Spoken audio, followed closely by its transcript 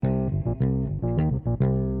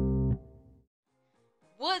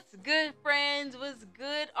good, friends? What's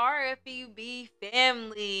good, RFUB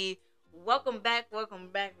family? Welcome back, welcome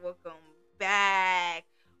back, welcome back.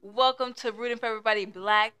 Welcome to Rooting for Everybody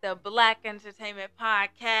Black, the Black Entertainment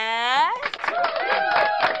Podcast.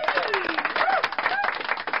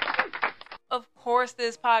 Of course,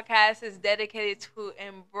 this podcast is dedicated to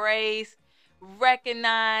embrace,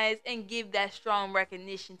 recognize, and give that strong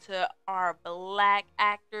recognition to our black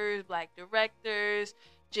actors, black directors,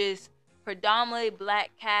 just predominantly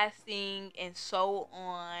black casting, and so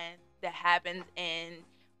on that happens in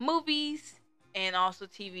movies and also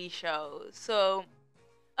TV shows. So,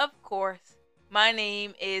 of course, my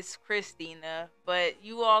name is Christina, but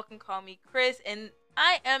you all can call me Chris, and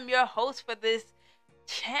I am your host for this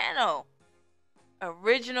channel.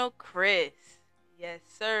 Original Chris. Yes,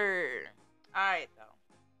 sir. Alright, though.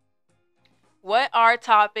 What our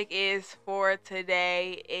topic is for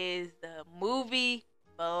today is the movie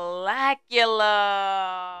Blacula.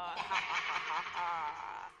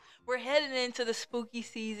 We're heading into the spooky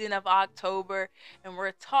season of October, and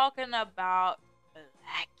we're talking about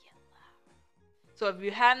Blacula. So if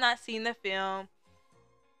you have not seen the film,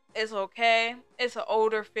 it's okay. It's an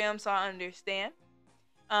older film, so I understand.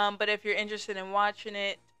 But if you're interested in watching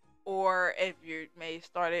it, or if you may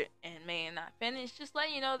start it and may not finish, just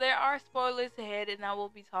let you know there are spoilers ahead, and I will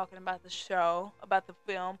be talking about the show, about the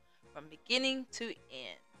film, from beginning to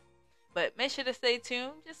end. But make sure to stay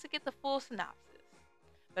tuned just to get the full synopsis.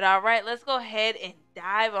 But alright, let's go ahead and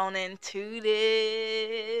dive on into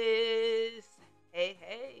this.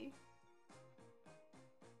 Hey.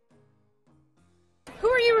 Who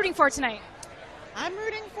are you rooting for tonight? I'm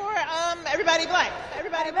rooting for everybody black.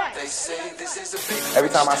 Everybody black. They say this is a big Every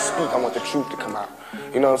time I speak, I want the truth to come out.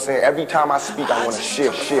 You know what I'm saying? Every time I speak, I want to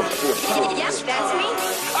shift. Yep, that's me.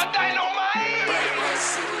 a dynamite.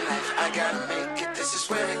 I gotta make it. This is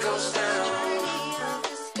where it goes down.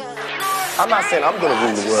 I'm not saying I'm going to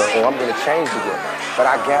rule the world or I'm going to change the world, but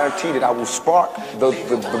I guarantee that I will spark the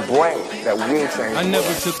brain that will change. I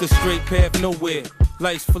never took a straight path nowhere.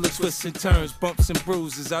 Life's full of twists and turns, bumps and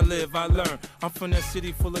bruises. I live, I learn. I'm from that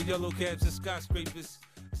city full of yellow cabs and skyscrapers.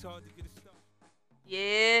 It's hard to get it started. Yeah.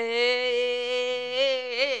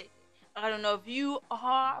 I don't know if you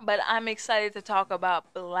are, but I'm excited to talk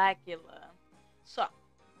about Blacula. So,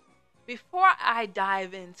 before I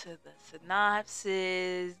dive into the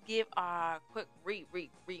synopsis, give our quick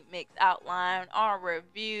remix outline, our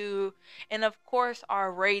review, and of course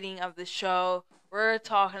our rating of the show, we're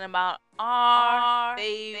talking about our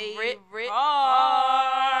favorite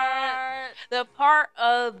part. The part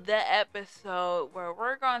of the episode where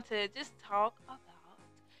we're going to just talk about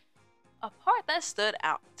a part that stood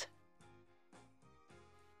out.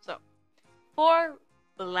 So, for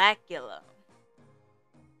Blacula,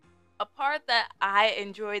 a part that I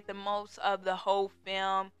enjoyed the most of the whole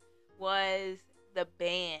film was the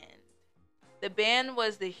band. The band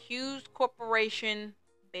was the Hughes Corporation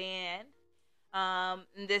band.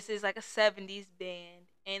 This is like a 70s band,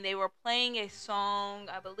 and they were playing a song.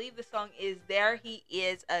 I believe the song is There He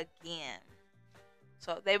Is Again.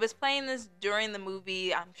 So they was playing this during the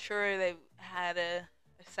movie. I'm sure they had a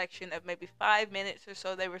section of maybe 5 minutes or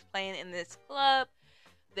so. They were playing in this club.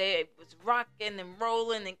 They was rocking and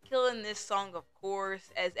rolling and killing this song, of course,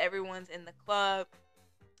 as everyone's in the club.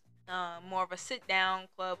 More of a sit-down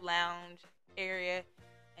club lounge area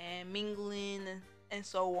and mingling and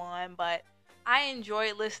so on. But I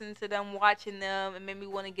enjoyed listening to them, watching them. It made me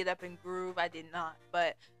want to get up and groove. I did not,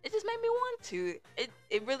 but it just made me want to. It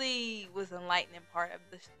really was an enlightening part of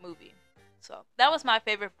this movie. So that was my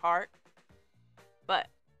favorite part. But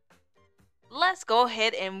let's go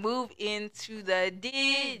ahead and move into the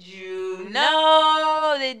Did You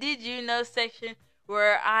Know? The Did You Know section,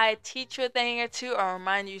 where I teach you a thing or two or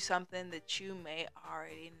remind you something that you may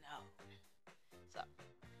already know. So,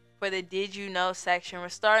 for the Did You Know section, we're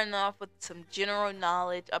starting off with some general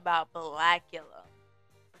knowledge about Blacula.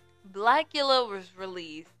 Blacula was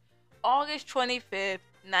released August 25th,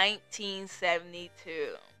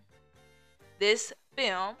 1972. This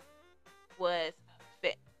film was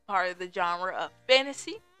part of the genre of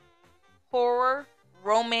fantasy, horror,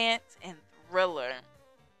 romance, and thriller.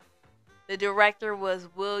 The director was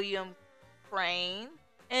William Crane,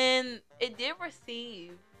 and it did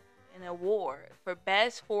receive an award for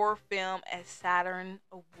Best Horror Film at Saturn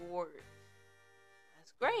Awards.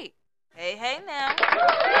 That's great. Hey now.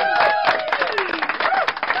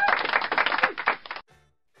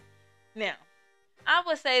 Now, I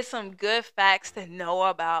would say some good facts to know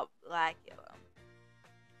about Blacula.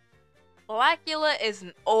 Blacula is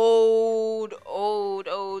an old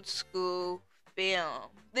school film.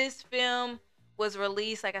 This film was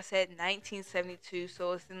released, like I said, 1972,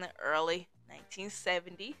 so it's in the early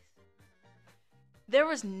 1970s. There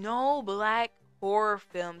was no black horror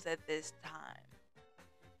films at this time.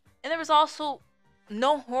 And there was also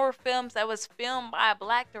no horror films that was filmed by a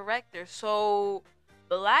black director. So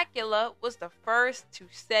Blacula was the first to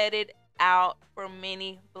set it out for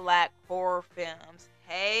many black horror films.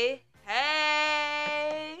 Hey.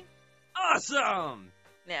 Awesome!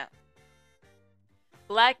 Now,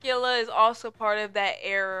 Blacula is also part of that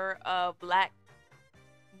era of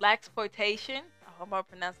blaxploitation. I hope I'm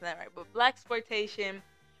pronouncing that right, but blaxploitation,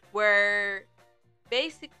 where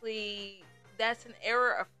basically that's an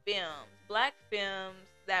era of films, black films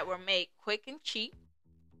that were made quick and cheap,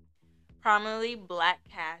 primarily black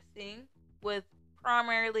casting with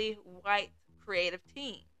primarily white creative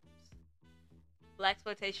teams.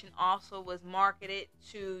 Blaxploitation also was marketed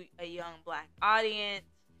to a young black audience.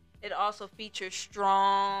 It also featured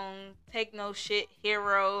strong, take no shit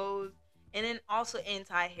heroes, and then also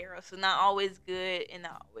anti-heroes. So not always good and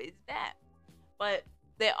not always bad. But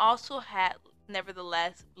they also had,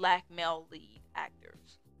 nevertheless, black male lead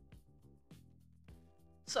actors.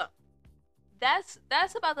 So that's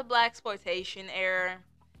about the blaxploitation era,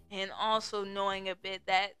 and also knowing a bit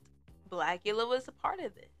that Blacula was a part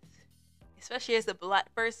of this, especially as the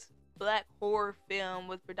first black horror film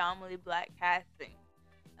with predominantly black casting.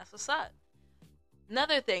 That's what's up.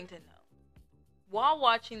 Another thing to know: while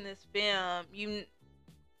watching this film,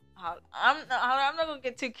 I'm not gonna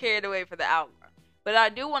get too carried away for the outline, but I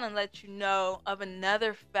do want to let you know of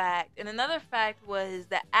another fact. And another fact was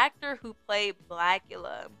the actor who played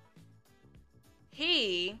Blacula.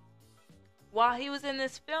 While he was in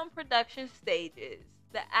this film production stages,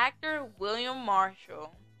 the actor William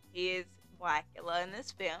Marshall, he is Blacula in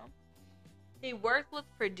this film, he worked with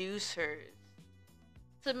producers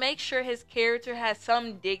to make sure his character has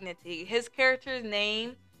some dignity. His character's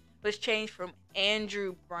name was changed from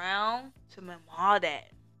Andrew Brown to Mamada,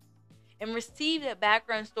 and received a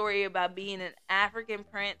background story about being an African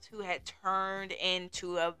prince who had turned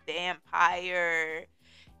into a vampire.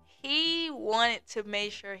 He wanted to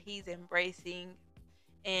make sure he's embracing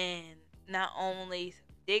and not only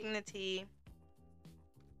dignity,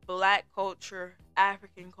 black culture,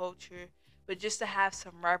 African culture, but just to have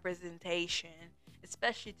some representation,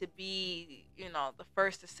 especially to be, the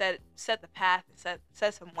first to set the path and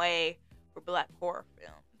set some way for black horror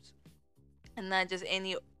films. And not just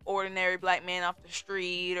any ordinary black man off the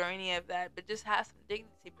street or any of that, but just have some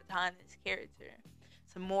dignity behind his character,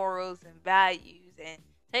 some morals and values, and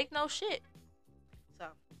take no shit.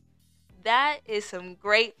 So that is some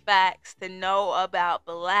great facts to know about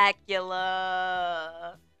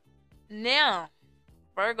Blacula. Now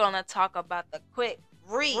we're gonna talk about the quick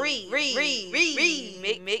remix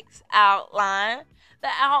outline, the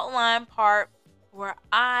outline part where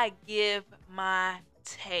I give my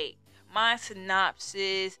take, my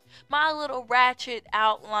synopsis, my little ratchet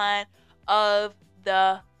outline of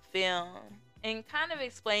the film, and kind of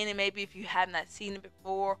explain it maybe if you have not seen it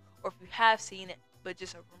before, or if you have seen it, but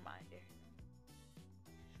just a reminder.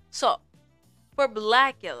 So, for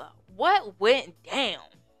Blacula, what went down?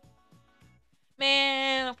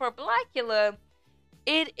 Man, for Blacula,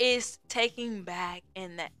 it is taking back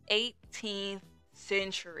in the 18th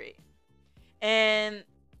century. And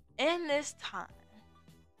in this time,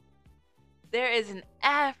 there is an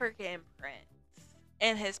African prince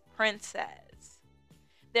and his princess.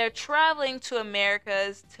 They're traveling to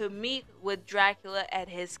Americas to meet with Dracula at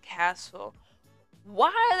his castle.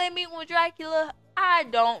 Why are they meeting with Dracula? I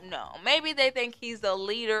don't know. Maybe they think he's the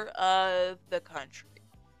leader of the country.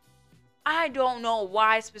 I don't know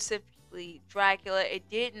why specifically Dracula. It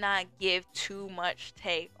did not give too much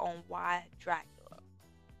take on why Dracula.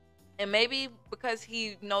 And maybe because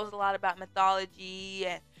he knows a lot about mythology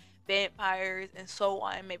and vampires and so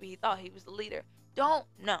on, maybe he thought he was the leader. Don't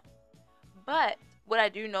know. But what I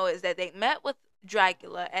do know is that they met with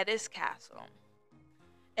Dracula at his castle.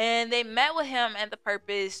 And they met with him at the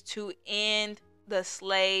purpose to end the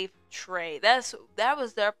slave trade. That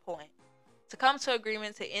was their point. To come to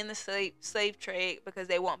agreement to end the slave trade because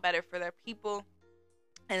they want better for their people.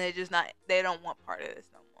 And they don't want part of this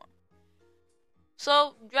no more.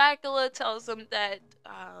 So Dracula tells them that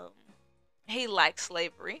he likes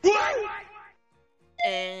slavery.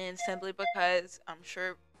 And simply because I'm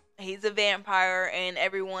sure he's a vampire and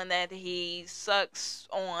everyone that he sucks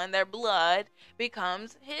on their blood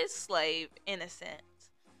becomes his slave in a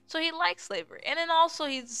sense. So he likes slavery. And then also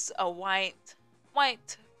he's a white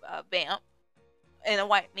vamp and a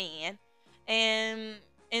white man. And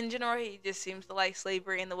in general, he just seems to like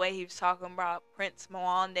slavery in the way he was talking about Prince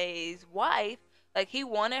Mwande's wife. Like he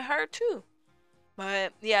wanted her too.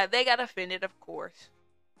 But yeah, they got offended, of course.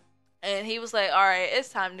 And he was like, all right, it's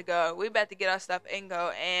time to go. We about to get our stuff and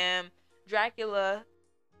go. And Dracula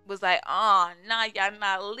was like, oh, nah, y'all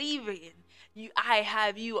not leaving. I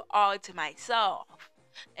have you all to myself.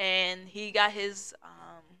 And he got his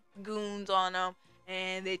goons on him,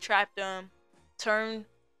 and they trapped him, turned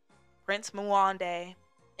Prince Mwande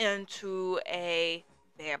into a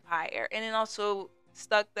vampire, and then also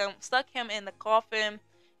stuck him in the coffin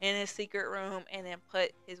in his secret room, and then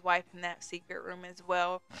put his wife in that secret room as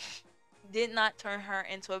well. Did not turn her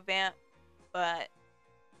into a vamp, but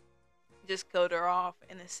just killed her off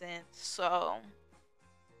in a sense. So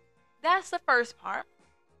that's the first part.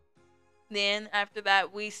 Then after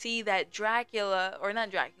that, we see that Blacula,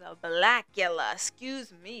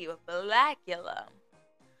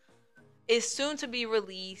 is soon to be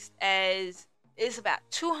released, as it's about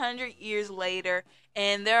 200 years later,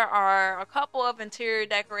 and there are a couple of interior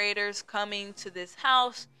decorators coming to this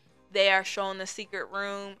house. They are shown the secret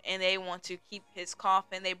room, and they want to keep his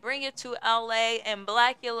coffin. They bring it to LA, and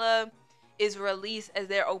Blacula is released as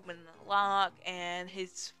they're opening the lock, and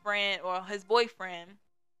his boyfriend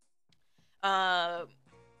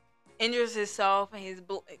injures himself, and his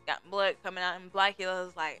got blood coming out, and Blacula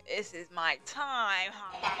is like, this is my time.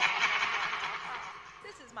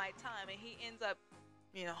 This is my time. And he ends up,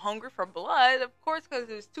 hungry for blood, of course, because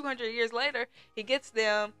it was 200 years later. He gets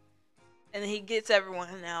them, and he gets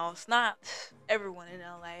everyone else. Not everyone in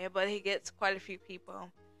LA, but he gets quite a few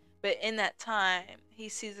people. But in that time, he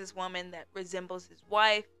sees this woman that resembles his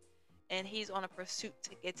wife, and he's on a pursuit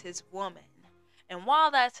to get his woman. And while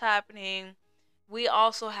that's happening, we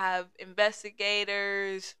also have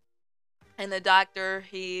investigators and the doctor.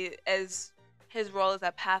 His role as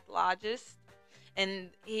a pathologist, and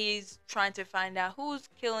he's trying to find out who's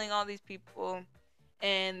killing all these people.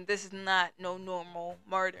 And this is not no normal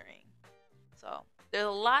murdering. So there's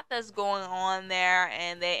a lot that's going on there,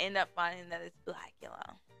 and they end up finding that it's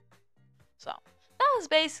Blacula. So that was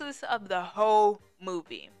basis of the whole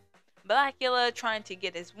movie. Blacula trying to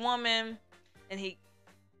get his woman, and he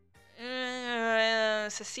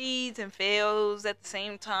succeeds and fails at the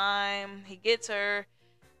same time. He gets her,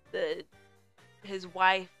 his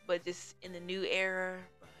wife, but just in the new era.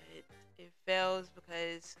 But it fails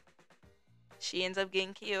because she ends up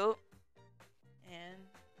getting killed, and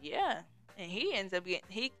yeah, and he ends up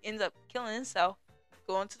killing himself,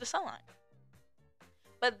 going to the sunlight.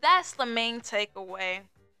 But that's the main takeaway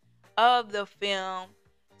of the film,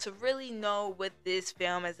 to really know what this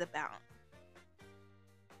film is about.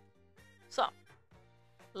 So,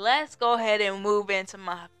 let's go ahead and move into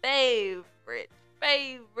my favorite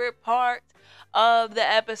part of the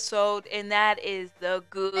episode, and that is the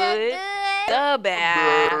good, the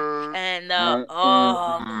bad, and the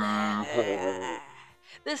ugly.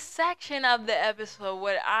 This section of the episode,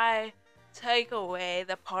 what I take away,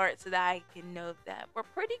 the parts that I can note that were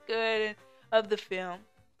pretty good of the film,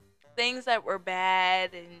 things that were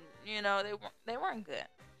bad, and they weren't good.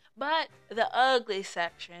 But the ugly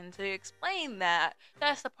section, to explain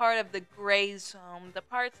that's the part of the gray zone, the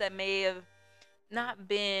parts that may have not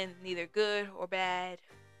been neither good or bad,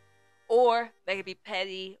 or they could be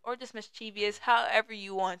petty or just mischievous, however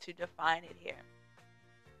you want to define it here.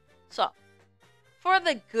 So, for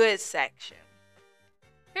the good section,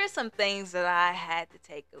 here's some things that I had to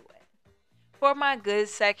take away. For my good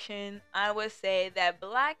section, I would say that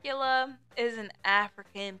Blacula is an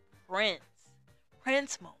African prince.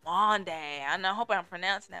 Prince Mwande. I hope I'm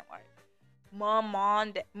pronouncing that right.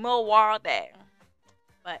 Mwande.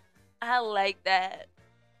 But I like that,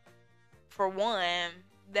 for one,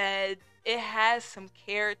 that it has some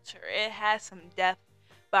character. It has some depth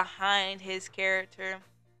behind his character,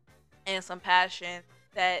 and some passion,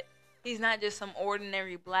 that he's not just some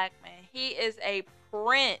ordinary black man. He is a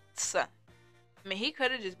prince. I mean, he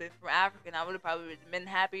could have just been from Africa, and I would have probably been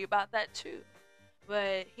happy about that too.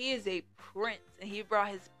 But he is a prince, and he brought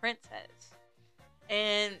his princess.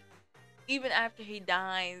 And even after he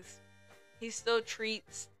dies, he still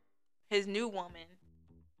treats his new woman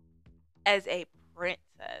as a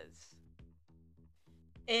princess.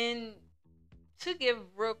 And to give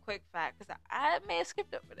real quick fact, because I may have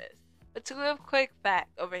skipped over this, but to give quick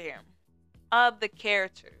fact over here of the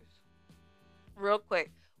characters, real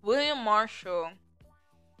quick, William Marshall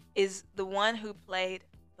is the one who played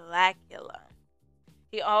Blacula.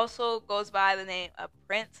 He also goes by the name of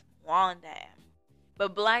Prince Mwande,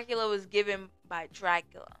 but Blacula was given by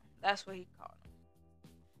Dracula. That's what he called him.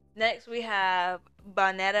 Next, we have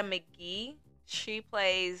Bonetta McGee. She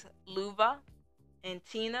plays Luva and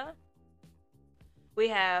Tina. We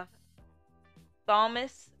have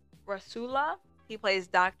Thomas Rasula. He plays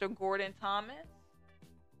Dr. Gordon Thomas.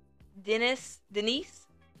 Denise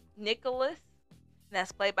Nicholas, and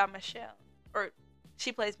that's played by Michelle, or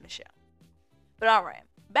she plays Michelle. But all right,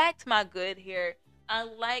 back to my good here. I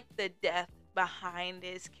like the depth behind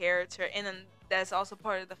this character, and then that's also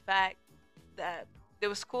part of the fact that it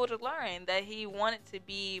was cool to learn that he wanted to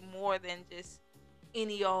be more than just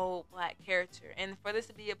any old black character. And for this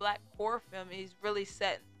to be a black horror film,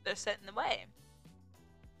 they're setting the way.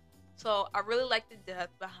 So I really like the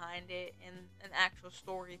depth behind it and an actual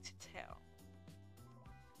story to tell.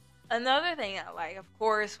 Another thing I like, of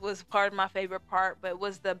course, was part of my favorite part, but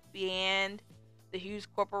was the band, the huge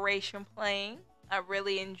corporation playing. I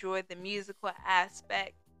really enjoyed the musical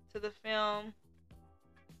aspect to the film.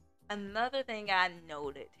 Another thing I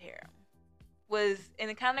noted here was, and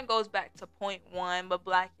it kind of goes back to point one, but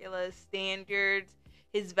Blacula's standards,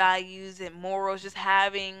 his values and morals, just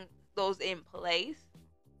having those in place.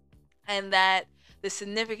 And that the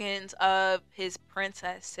significance of his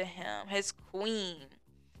princess to him, his queen.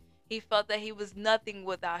 He felt that he was nothing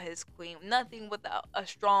without his queen, nothing without a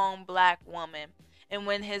strong black woman. And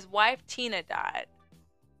when his wife Tina died,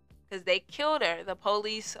 because they killed her, the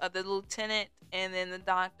police, the lieutenant, and then the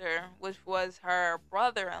doctor, which was her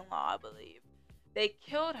brother-in-law, I believe, they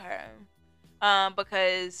killed her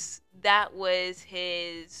because that was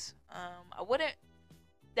his,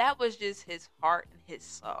 that was just his heart and his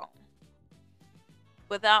soul.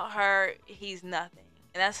 Without her, he's nothing.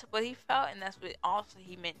 And that's what he felt, and that's what also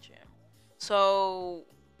he mentioned. So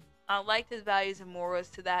I liked his values and morals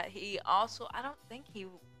to that. He also, I don't think he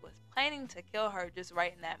was planning to kill her just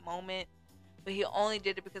right in that moment, but he only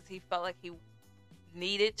did it because he felt like he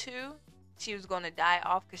needed to. She was going to die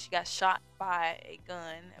off because she got shot by a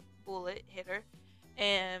gun, a bullet hit her,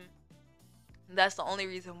 and that's the only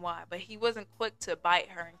reason why. But he wasn't quick to bite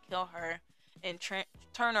her and kill her and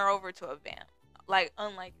turn her over to a vamp, like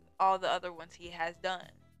unlike all the other ones he has done.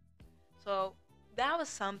 So that was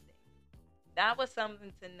something. That was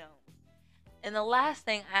something to know. And the last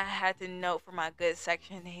thing I had to note for my good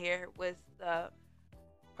section here was the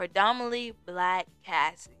predominantly black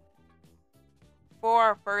casting. For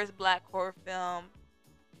our first black horror film,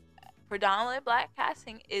 predominantly black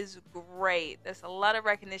casting is great. There's a lot of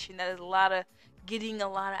recognition. There's a lot of getting a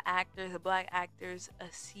lot of actors, black actors, a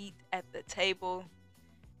seat at the table.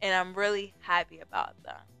 And I'm really happy about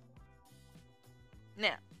that.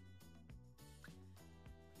 Now,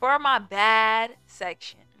 for my bad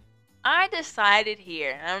section, I decided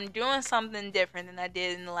here, and I'm doing something different than I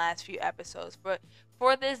did in the last few episodes. But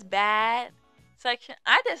for this bad section,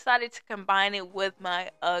 I decided to combine it with my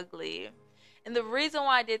ugly. And the reason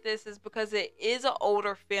why I did this is because it is an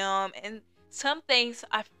older film, and some things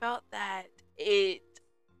I felt that it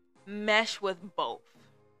meshed with both.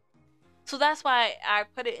 So that's why I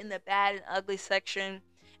put it in the bad and ugly section,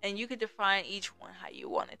 and you can define each one how you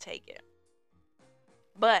want to take it.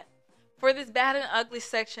 But for this bad and ugly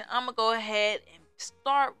section, I'm going to go ahead and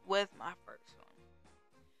start with my first one.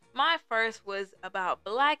 My first was about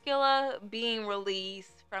Blacula being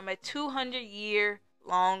released from a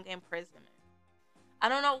 200-year-long imprisonment. I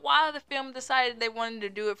don't know why the film decided they wanted to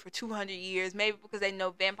do it for 200 years. Maybe because they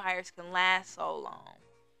know vampires can last so long.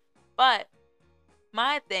 But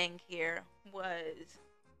my thing here was,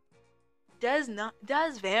 does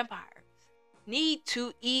vampires need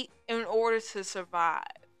to eat in order to survive?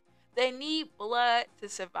 They need blood to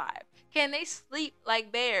survive. Can they sleep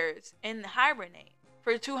like bears and hibernate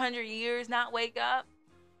for 200 years, not wake up,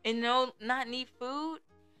 and not need food?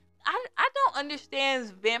 I don't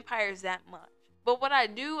understand vampires that much. But what I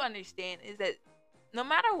do understand is that no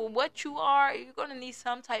matter what you are, you're going to need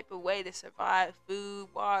some type of way to survive. Food,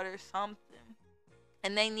 water, something.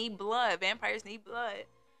 And they need blood. Vampires need blood.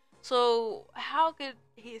 So how could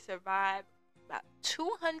he survive about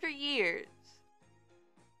 200 years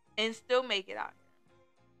and still make it out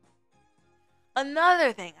here?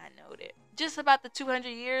 Another thing I noted, just about the 200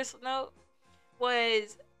 years note,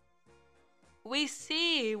 was we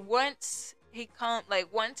see once he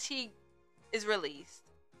is released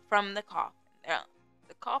from the coffin.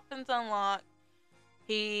 The coffin's unlocked.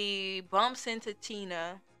 He bumps into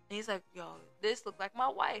Tina, and he's like, "Yo, this looks like my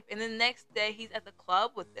wife." And then the next day, he's at the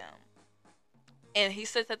club with them, and he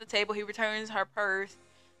sits at the table. He returns her purse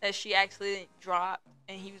that she actually dropped,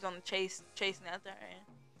 and he was on the chasing after her,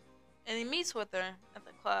 and he meets with her at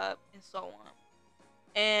the club, and so on.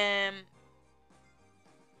 And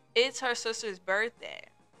it's her sister's birthday,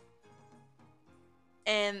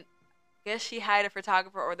 and I guess she hired a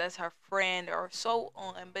photographer, or that's her friend, or so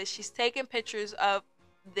on. But she's taking pictures of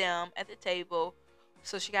them at the table,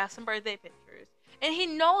 so she got some birthday pictures. And he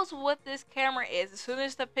knows what this camera is. As soon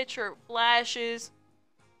as the picture flashes,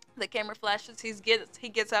 The camera flashes. He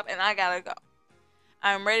gets up, and I gotta go.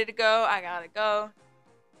 I'm ready to go. I gotta go,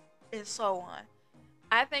 and so on.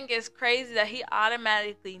 I think it's crazy that he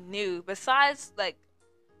automatically knew. Besides, like,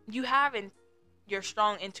 you having your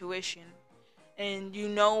strong intuition, and you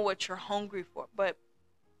know what you're hungry for, but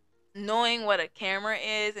knowing what a camera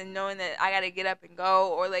is and knowing that I gotta get up and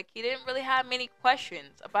go, or like he didn't really have many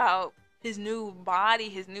questions about his new body,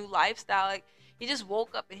 his new lifestyle. Like, he just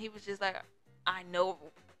woke up and he was just like, I know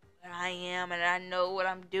what I am and I know what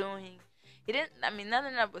I'm doing. He didn't, I mean,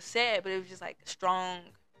 nothing that was said, but it was just like strong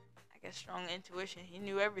intuition. He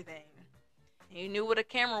knew everything. He knew what a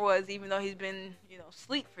camera was, even though he's been,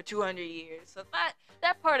 asleep for 200 years. So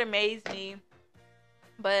that part amazed me.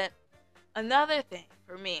 But another thing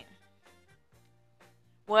for me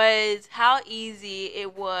was how easy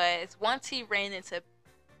it was once he ran into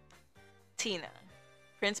Tina,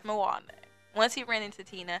 Prince Moana. Once he ran into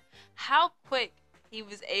Tina, how quick he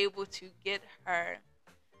was able to get her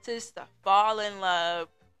to just to fall in love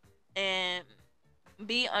and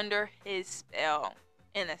be under his spell,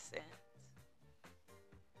 in a sense.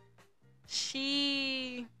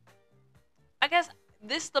 I guess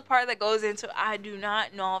this is the part that goes into I do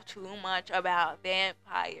not know too much about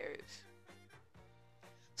vampires.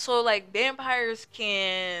 So, like, vampires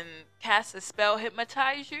can cast a spell,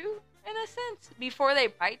 hypnotize you, in a sense, before they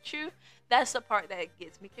bite you. That's the part that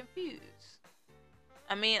gets me confused.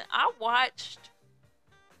 I mean, I watched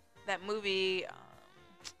that movie, I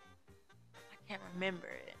can't remember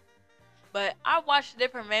it, but I watched a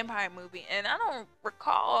different vampire movie, and I don't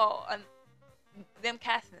recall them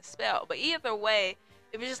casting a spell. But either way,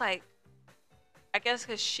 it was just like, I guess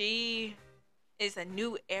because she is a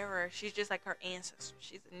new era. She's just like her ancestor.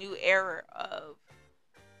 She's a new era of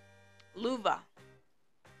Luva.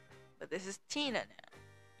 But this is Tina now.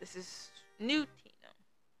 This is new Tina.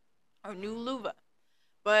 Or new Luva.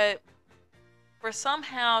 But for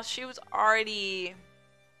somehow she was already,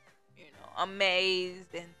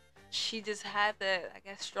 amazed, and she just had the, I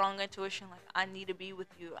guess, strong intuition, like, I need to be with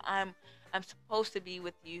you. I'm supposed to be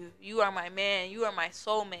with you. You are my man. You are my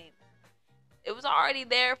soulmate. It was already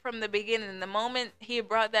there from the beginning. The moment he had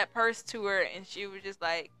brought that purse to her, and she was just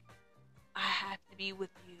like, I have to be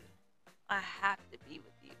with you. I have to be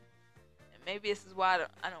with you. And maybe this is why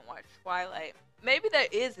I don't watch Twilight. Maybe there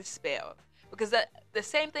is a spell. Because the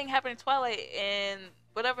same thing happened in Twilight, and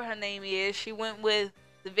whatever her name is, she went with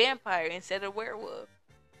the vampire instead of werewolf.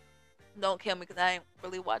 Don't kill me, because I ain't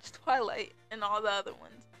really watched Twilight and all the other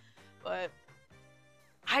ones. But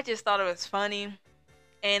I just thought it was funny.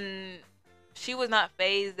 And she was not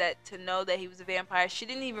fazed to know that he was a vampire. She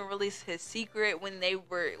didn't even release his secret when they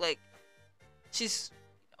were, like, she's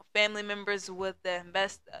family members with the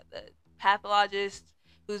pathologist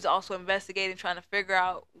who's also investigating, trying to figure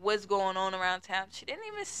out what's going on around town. She didn't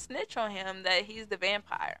even snitch on him that he's the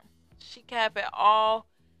vampire. She kept it all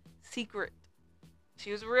secret.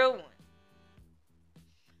 She was a real one.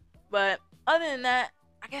 But other than that,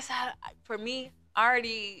 I guess for me, I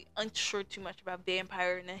already unsure too much about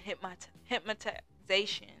vampire and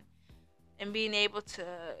hypnotization and being able to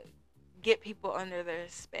get people under their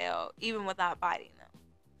spell even without biting them.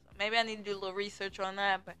 So maybe I need to do a little research on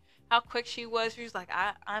that. But how quick she was like,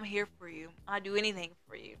 I'm here for you. I'll do anything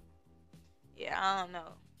for you. Yeah, I don't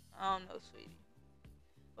know, sweetie.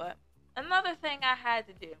 But another thing I had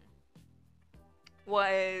to do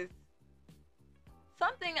was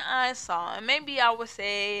something I saw, and maybe I would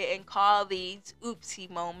say and call these oopsie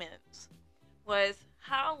moments, was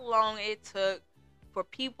how long it took for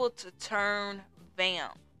people to turn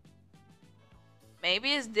vamp.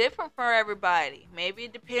 Maybe it's different for everybody. Maybe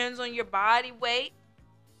it depends on your body weight,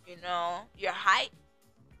 your height,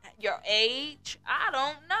 your age. I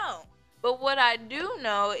don't know. But what I do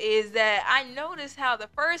know is that I noticed how the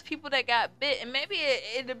first people that got bit, and maybe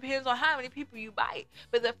it depends on how many people you bite,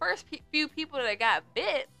 but the first few people that got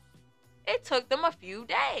bit, it took them a few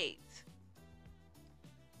days.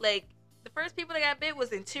 Like, the first people that got bit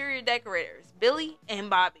was interior decorators, Billy and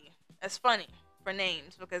Bobby. That's funny for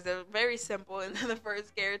names because they're very simple, and they're the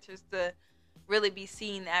first characters to really be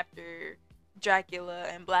seen after Dracula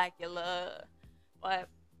and Blacula. But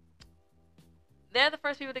they're the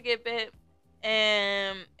first people to get bit,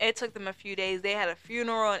 and it took them a few days. They had a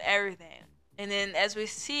funeral and everything. And then as we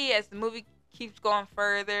see, as the movie keeps going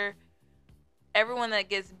further, everyone that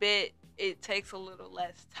gets bit, it takes a little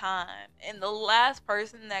less time. And the last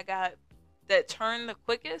person that turned the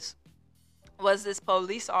quickest was this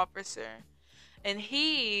police officer. And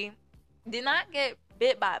he did not get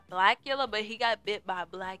bit by Blacula, but he got bit by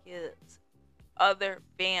Blacula's other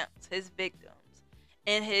vamps, his victims.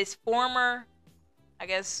 And his former, I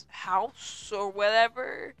guess, house or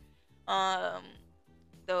whatever.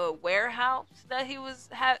 The warehouse that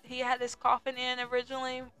he had his coffin in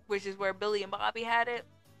originally, which is where Billy and Bobby had it.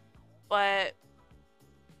 But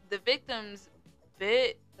the victims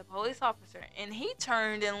bit the police officer, and he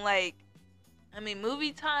turned in like, I mean,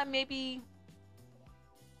 movie time maybe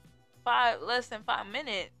less than 5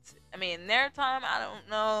 minutes. I mean, their time, I don't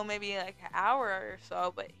know, maybe like an hour or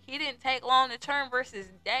so, but he didn't take long to turn versus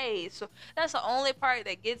days. So that's the only part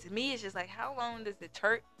that gets me. Is just like, how long does it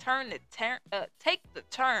take the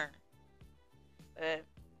turn? But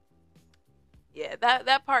yeah,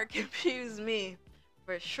 that part confused me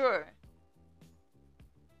for sure.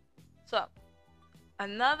 So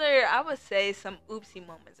another, I would say, some oopsie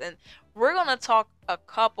moments, and we're gonna talk a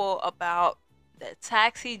couple about the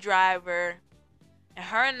taxi driver, and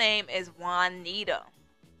her name is Juanita.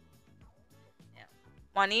 Yeah.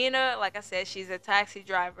 Juanita, like I said, she's a taxi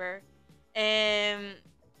driver, and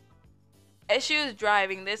as she was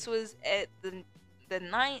driving, this was at the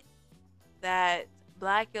night that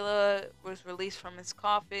Blacula was released from his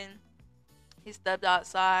coffin. He stepped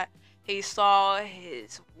outside. He saw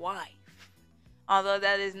his wife, although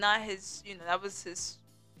that is not his, that was his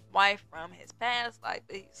wife from his past life,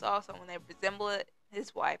 but he saw someone that resembled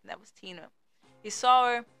his wife, and that was Tina. He saw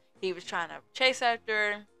her. He was trying to chase after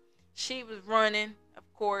her. She was running, of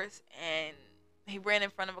course, and he ran in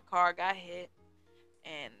front of a car, got hit,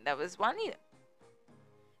 and that was Juanita.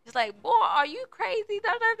 He's like, boy, are you crazy?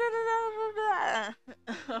 Da, da, da,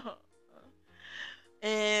 da, da.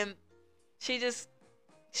 And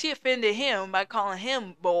she offended him by calling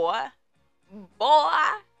him boy.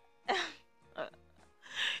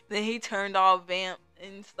 Then he turned all vamp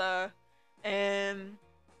and stuff. And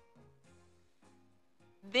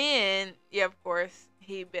then, yeah, of course,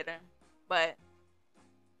 he bit her. But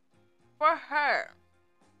for her,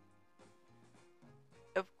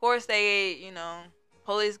 of course, they,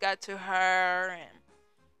 police got to her, and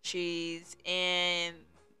she's in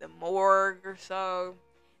the morgue or so.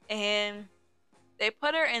 And they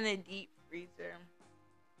put her in a deep freezer.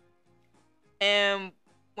 And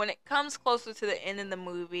when it comes closer to the end of the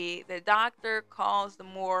movie, the doctor calls the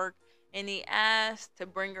morgue and he asks to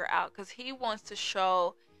bring her out because he wants to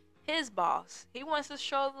show his boss. He wants to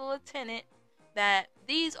show the lieutenant that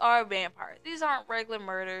these are vampires. These aren't regular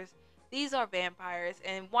murders. These are vampires,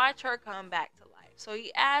 and watch her come back to life. So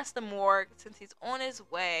he asked the morgue, since he's on his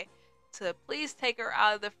way, to please take her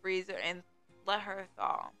out of the freezer and let her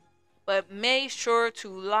thaw. But make sure to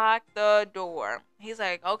lock the door. He's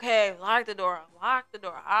like, okay, lock the door. Lock the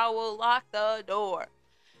door. I will lock the door.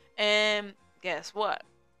 And guess what?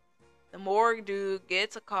 The morgue dude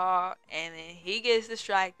gets a call, and then he gets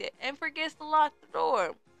distracted and forgets to lock the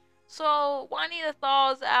door. So Juanita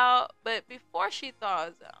thaws out, but before she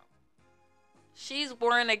thaws out, she's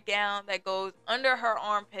wearing a gown that goes under her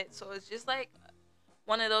armpit. So it's just like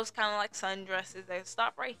one of those kind of like sundresses that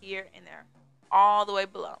stop right here and they're all the way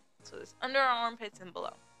below. So it's under her armpits and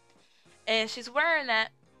below. And she's wearing that.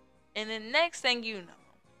 And the next thing you know,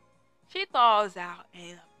 she thaws out.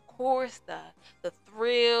 And of course, the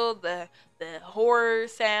thrill, the horror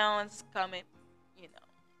sounds coming,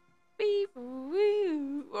 beep,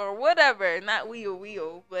 woo, or whatever. Not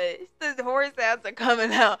wheel, but the horror sounds are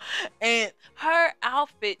coming out. And her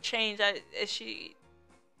outfit changed as she's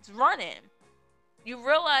running. You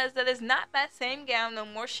realize that it's not that same gown no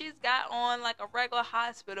more. She's got on like a regular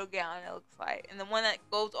hospital gown, it looks like, and the one that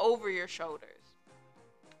goes over your shoulders.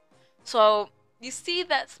 So you see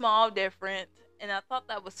that small difference, and I thought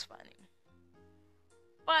that was funny.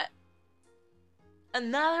 But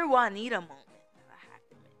another Juanita moment that I have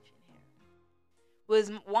to mention here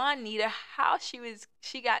was Juanita, how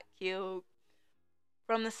she got killed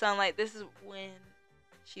from the sunlight. This is when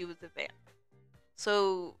she was a vamp.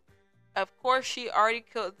 So of course, she already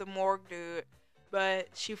killed the morgue dude, but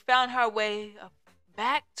she found her way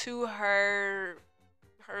back to her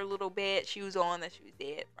little bed she was on that she was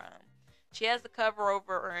dead from. She has the cover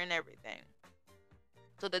over her and everything.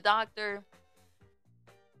 So the doctor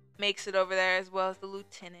makes it over there, as well as the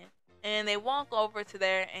lieutenant, and they walk over to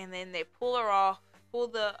there, and then they pull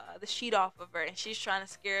the sheet off of her, and she's trying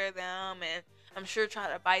to scare them, and I'm sure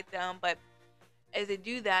try to bite them, but as they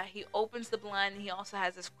do that, he opens the blind, and he also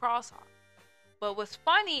has his cross off. But what's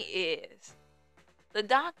funny is the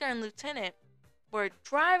doctor and lieutenant were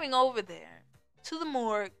driving over there to the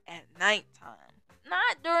morgue at nighttime.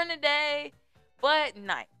 Not during the day, but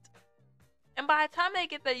night. And by the time they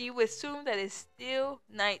get there, you assume that it's still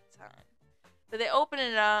nighttime. But they open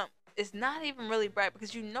it up. It's not even really bright,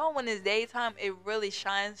 because when it's daytime, it really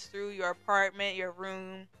shines through your apartment, your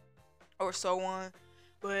room, or so on.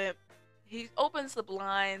 But he opens the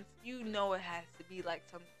blinds. You know it has to be like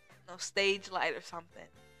some stage light or something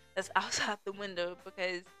that's outside the window,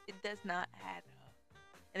 because it does not add up.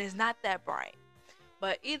 And it's not that bright.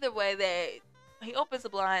 But either way, he opens the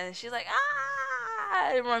blind and she's like,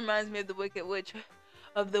 ah! It reminds me of the Wicked Witch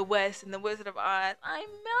of the West and the Wizard of Oz. I'm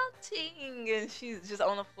melting! And she's just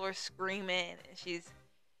on the floor screaming, and she's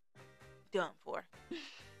done for.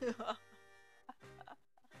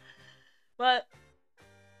 But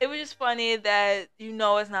it was just funny that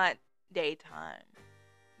it's not daytime.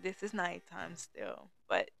 This is nighttime still.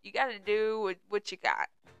 But you gotta do with what you got.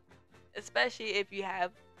 Especially if you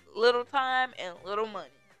have little time and little money.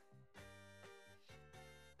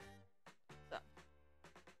 So,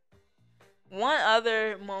 one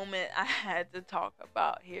other moment I had to talk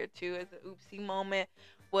about here too as an oopsie moment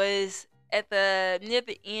was at near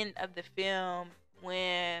the end of the film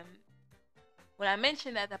when I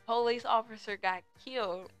mentioned that the police officer got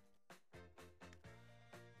killed,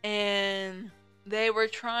 and they were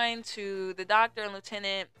trying to, the doctor and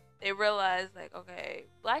lieutenant, they realized, like, okay,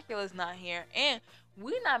 Blacula's not here, and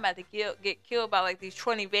we're not about to get killed by like these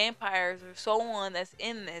 20 vampires or so on that's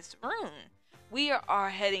in this room. We are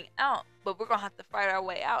heading out, but we're gonna have to fight our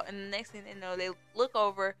way out. And the next thing they know, they look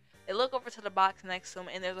over to the box next to them,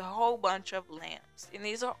 and there's a whole bunch of lamps, and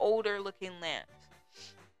these are older looking lamps,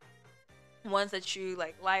 ones that you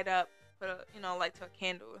like light up, put a light to a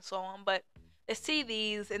candle and so on. But they see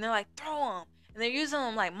these and they're like, throw them, and they're using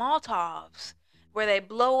them like Molotovs, where they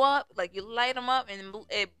blow up, like you light them up and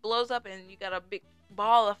it blows up and you got a big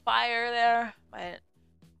ball of fire there, but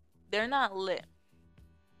they're not lit.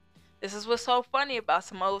 This is what's so funny about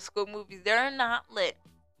some old school movies. They're not lit.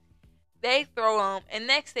 They throw them, and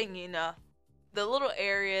next thing you know, the little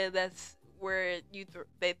area that's where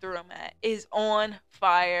they threw them at is on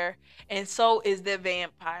fire, and so is the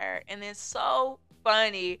vampire. And it's so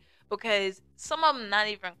funny because some of them not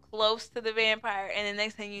even close to the vampire, and the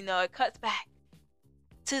next thing you know, it cuts back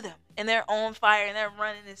to them, and they're on fire, and they're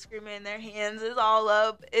running and screaming, and their hands is all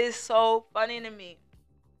up. It's so funny to me.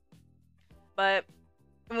 But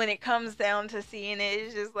when it comes down to seeing it,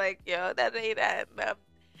 it's just like, yo, that ain't that enough.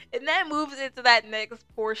 And that moves into that next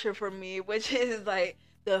portion for me, which is like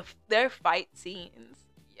their fight scenes.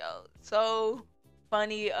 Yo, so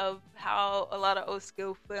funny of how a lot of old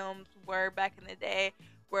school films were back in the day,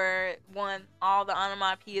 where all the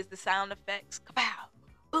onomatopoeia is the sound effects, kapow,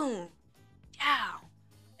 boom, yow,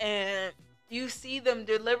 and you see them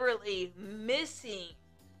deliberately missing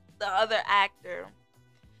the other actor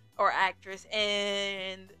or actress,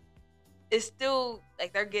 and it's still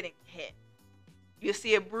like they're getting hit. You'll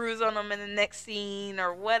see a bruise on them in the next scene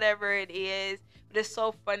or whatever it is. But it's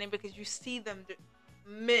so funny because you see them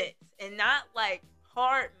miss. And not like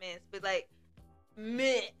hard miss, but like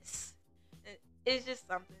miss. It's just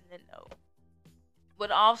something to know.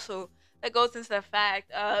 But also, that goes into the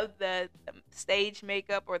fact of the stage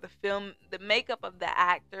makeup or the makeup of the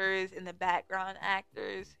actors and the background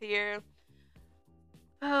actors here.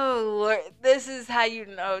 Oh, Lord. This is how you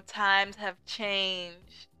know times have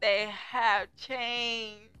changed. They have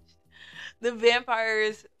changed. The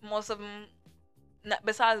vampires, most of them,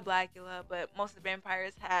 besides Blacula, but most of the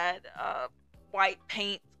vampires had white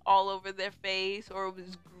paint all over their face, or it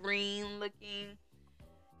was green looking.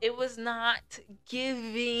 It was not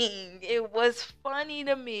giving. It was funny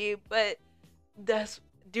to me, but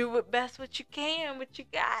do it best what you can, what you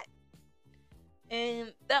got.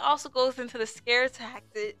 And that also goes into the scare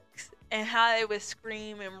tactics and how they would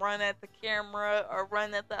scream and run at the camera or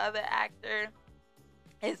run at the other actor.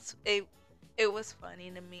 It was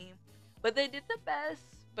funny to me. But they did the best.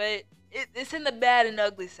 But it's in the bad and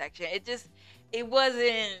ugly section. It's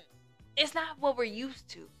not what we're used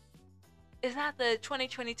to. It's not the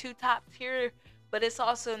 2022 top tier, but it's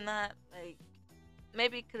also not like,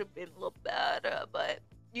 maybe it could have been a little better, but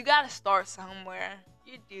you gotta start somewhere.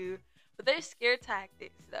 You do. But their scare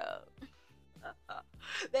tactics, though.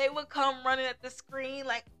 They would come running at the screen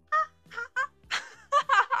like,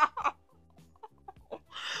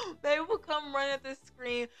 they would come running at the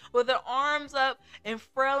screen with their arms up and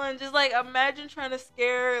frailing, just like, imagine trying to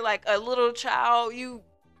scare like a little child. You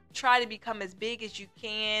try to become as big as you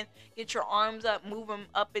can, get your arms up, move them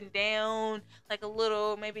up and down like a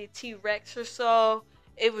little, maybe a T-Rex or so.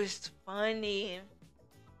 It was funny.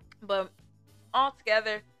 But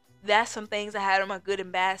altogether, that's some things I had on my good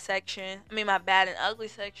and bad section. My bad and ugly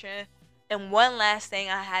section. And one last thing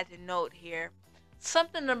I had to note here.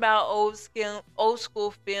 Something about old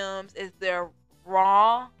school films is they're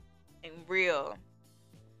raw and real.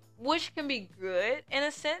 Which can be good in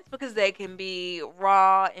a sense, because they can be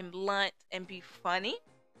raw and blunt and be funny.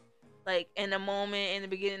 like in a moment in the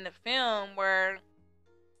beginning of the film where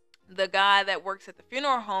the guy that works at the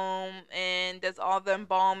funeral home and does all the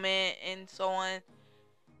embalmment and so on,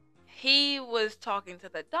 he was talking to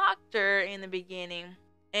the doctor in the beginning,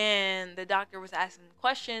 and the doctor was asking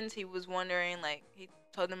questions. He was wondering, like, he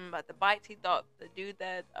told him about the bites. He thought the dude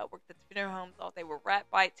that worked at the funeral home thought they were rat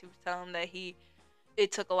bites. He was telling him that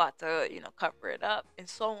it took a lot to, cover it up and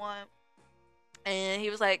so on. And he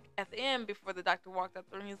was like, at the end, before the doctor walked up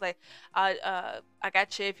through, he was like, I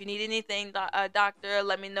got you. If you need anything, doctor,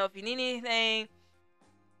 let me know if you need anything.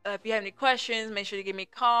 If you have any questions, make sure to give me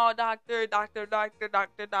a call, doctor. And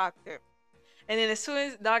then as soon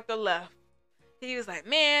as the doctor left, he was like,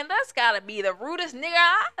 man, that's gotta be the rudest nigga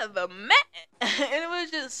I ever met. And it was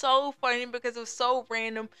just so funny because it was so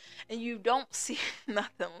random and you don't see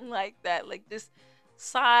nothing like that. Like, just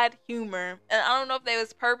side humor. And I don't know if they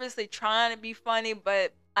was purposely trying to be funny,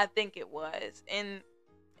 but I think it was. And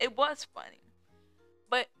it was funny.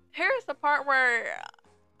 But here's the part where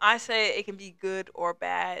I say it can be good or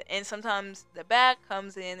bad. And sometimes the bad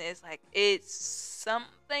comes in. It's like, it's some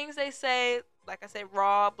things they say, like I said,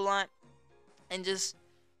 raw, blunt, and just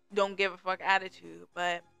don't give a fuck attitude.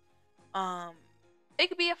 But it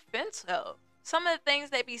could be offensive. Some of the things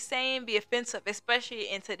they be saying be offensive, especially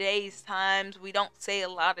in today's times. We don't say a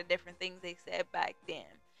lot of different things they said back then.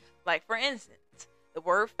 Like, for instance, the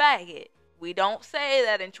word faggot. We don't say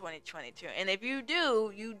that in 2022. And if you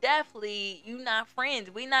do, you not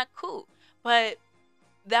friends. We not cool. But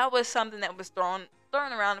that was something that was thrown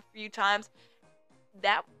around a few times.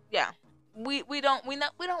 We don't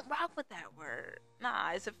rock with that word.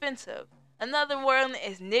 Nah, it's offensive. Another word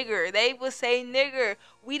is nigger. They will say nigger.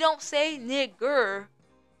 We don't say nigger.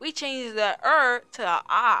 We change the to a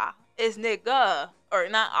ah. It's nigga. Or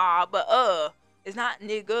not ah, but It's not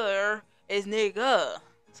nigger. It's nigga.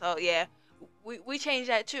 So yeah, we change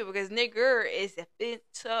that too because nigger is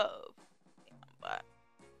offensive. But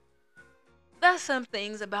that's some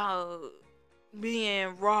things about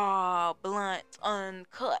being raw, blunt,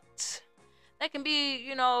 uncut. That can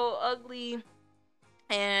be, ugly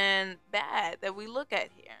and bad that we look at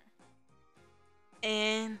here.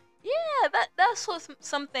 And yeah, that's what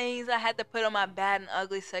some things I had to put on my bad and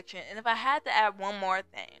ugly section. And if I had to add one more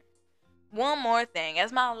thing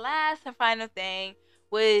as my last and final thing,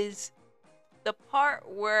 was the part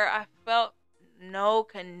where I felt no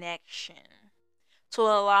connection to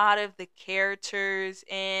a lot of the characters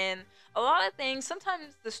and a lot of things.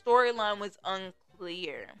 Sometimes the storyline was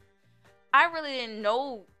unclear. I really didn't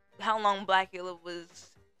know how long Blacula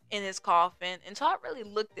was in his coffin until I really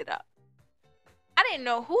looked it up. I didn't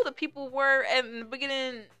know who the people were at the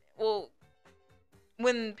beginning. Well,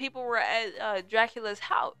 when people were at Dracula's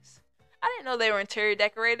house, I didn't know they were interior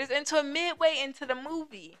decorators until midway into the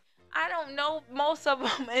movie. I don't know most of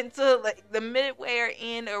them until like the midway or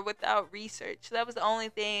end or without research. So that was the only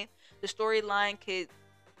thing the storyline could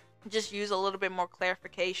just use a little bit more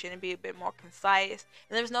clarification and be a bit more concise.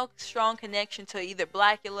 And there was no strong connection to either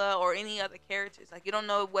Blacula or any other characters. Like, you don't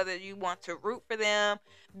know whether you want to root for them,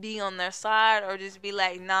 be on their side, or just be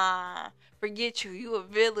like, nah, forget you a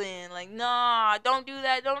villain. Like, nah, don't do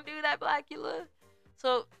that, Blacula.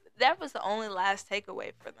 So that was the only last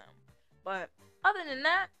takeaway for them. But other than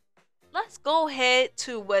that, let's go ahead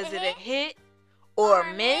to was it a hit or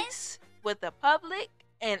a miss with the public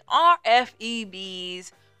and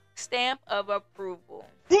RFEB's stamp of approval.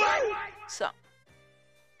 So,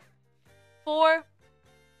 for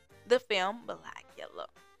the film Blacula,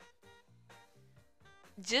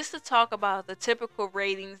 just to talk about the typical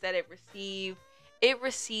ratings that it received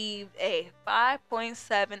a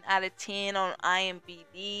 5.7 out of 10 on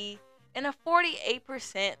IMDb and a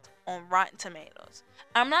 48% on Rotten Tomatoes.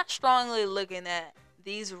 I'm not strongly looking at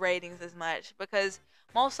these ratings as much because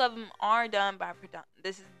most of them are done by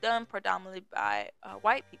predominantly by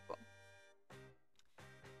white people.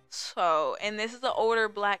 So, and this is an older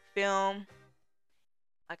black film.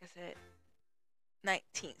 Like I said,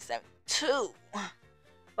 1972.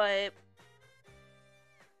 But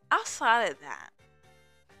outside of that,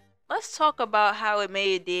 let's talk about how it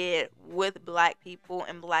did with black people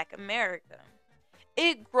in Black America.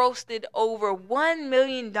 It grossed over $1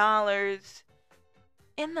 million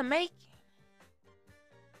in the making.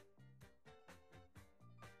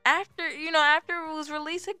 After it was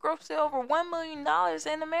released, it grossed over $1 million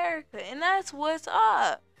in America. And that's what's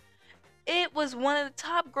up. It was one of the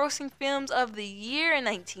top grossing films of the year in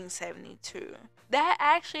 1972. That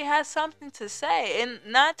actually has something to say. And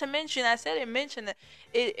not to mention, that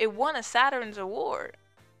it won a Saturn's Award.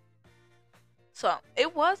 So,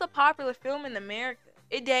 it was a popular film in America.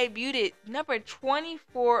 It debuted at number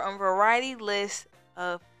 24 on Variety list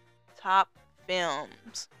of top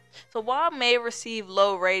films. So while it may receive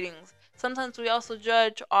low ratings, sometimes we also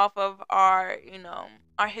judge off of our,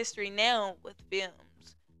 our history now with films.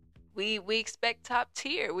 We expect top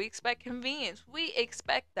tier. We expect convenience. We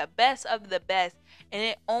expect the best of the best. And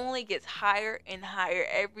it only gets higher and higher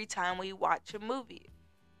every time we watch a movie.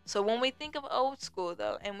 So when we think of old school,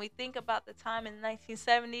 though, and we think about the time in the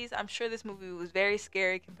 1970s, I'm sure this movie was very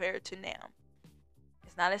scary compared to now.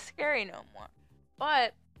 It's not as scary no more.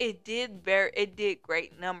 But it did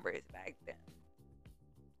great numbers back then.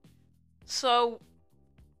 So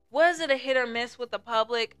was it a hit or miss with the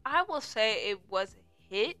public? I will say it was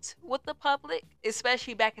a hit with the public,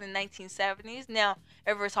 especially back in the 1970s. Now,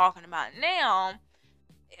 if we're talking about now,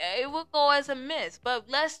 it would go as a miss. But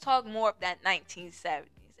let's talk more of that 1970s.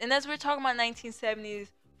 And as we're talking about 1970s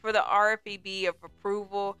for the RFEB of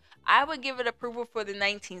approval, I would give it approval for the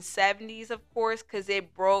 1970s, of course, because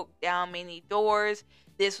it broke down many doors.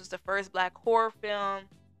 This was the first black horror film,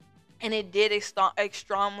 and it did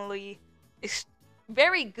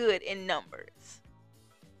very good in numbers.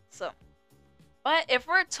 So, but if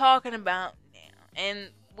we're talking about now, and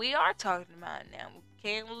we are talking about now, we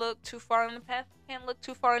can't look too far in the past, can't look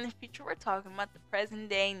too far in the future. We're talking about the present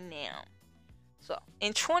day now. So,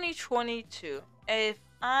 in 2022, if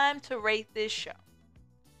I'm to rate this show,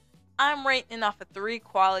 I'm rating off of 3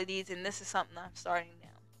 qualities, and this is something I'm starting now.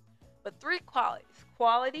 But 3 qualities: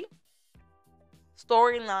 quality,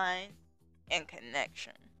 storyline, and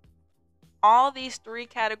connection. All these 3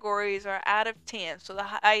 categories are out of 10, so the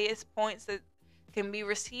highest points that can be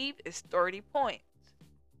received is 30 points.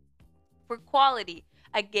 For quality,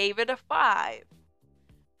 I gave it a 5.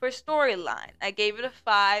 For storyline, I gave it a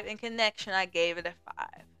 5, and connection, I gave it a 5.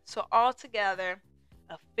 So altogether,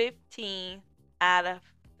 a 15 out of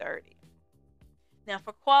 30. Now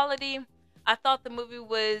for quality, I thought the movie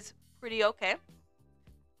was pretty okay.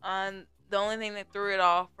 The only thing that threw it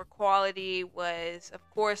off for quality was, of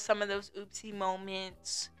course, some of those oopsie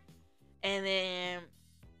moments. And then,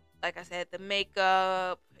 like I said, the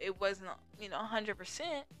makeup, it wasn't,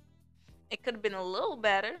 100%. It could have been a little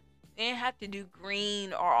better. They didn't have to do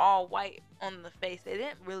green or all white on the face. They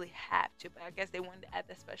didn't really have to, but I guess they wanted to add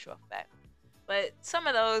that special effect. But some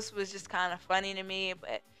of those was just kind of funny to me,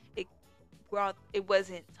 but it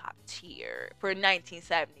wasn't top tier for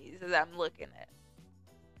 1970s as I'm looking at.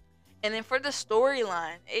 And then for the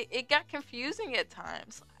storyline, it got confusing at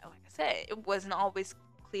times. Like I said, it wasn't always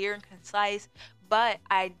clear and concise, but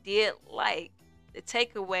I did like the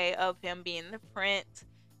takeaway of him being the prince,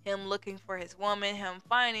 him looking for his woman, him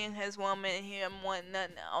finding his woman, him wanting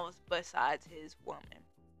nothing else besides his woman.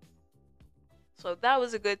 So that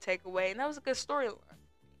was a good takeaway, and that was a good storyline.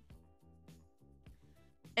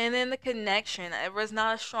 And then the connection. It was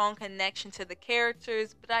not a strong connection to the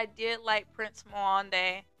characters, but I did like Prince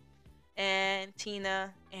Mwande and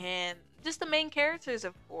Tina, and just the main characters,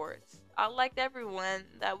 of course. I liked everyone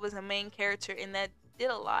that was a main character and that did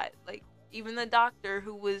a lot. Like, even the doctor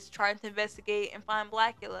who was trying to investigate and find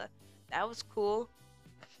Blacula. That was cool.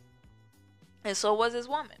 And so was his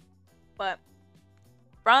woman. But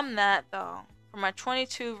from that, though, for my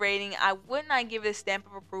 22 rating, I would not give it a stamp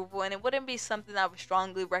of approval, and it wouldn't be something I would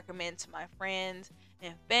strongly recommend to my friends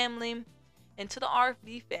and family and to the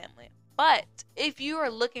RFB family. But if you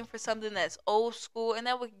are looking for something that's old school and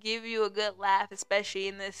that would give you a good laugh, especially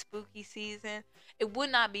in this spooky season, it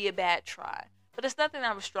would not be a bad try. But it's nothing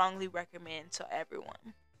I would strongly recommend to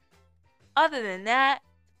everyone. Other than that,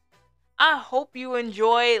 I hope you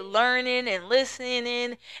enjoy learning and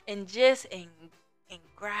listening and just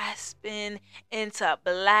grasping into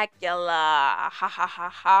Blacula. Ha ha ha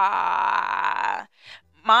ha.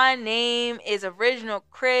 My name is Original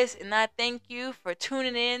Chris, and I thank you for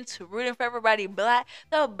tuning in to Rooting for Everybody Black,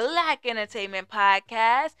 the Black Entertainment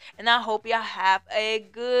Podcast, and I hope y'all have a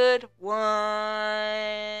good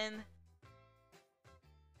one.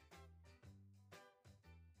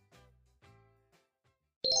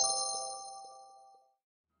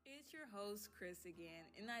 It's your host, Chris, again,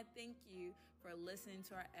 and I thank you for listening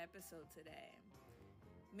to our episode today.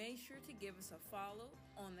 Make sure to give us a follow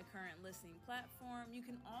on the current listening platform. You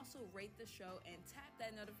can also rate the show and tap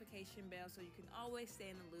that notification bell so you can always stay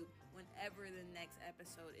in the loop whenever the next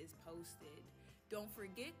episode is posted. Don't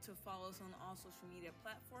forget to follow us on all social media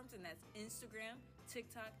platforms, and that's Instagram,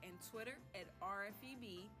 TikTok, and Twitter at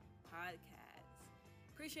RFEB Podcast.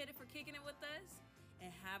 Appreciate it for kicking it with us, and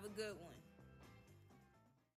have a good one.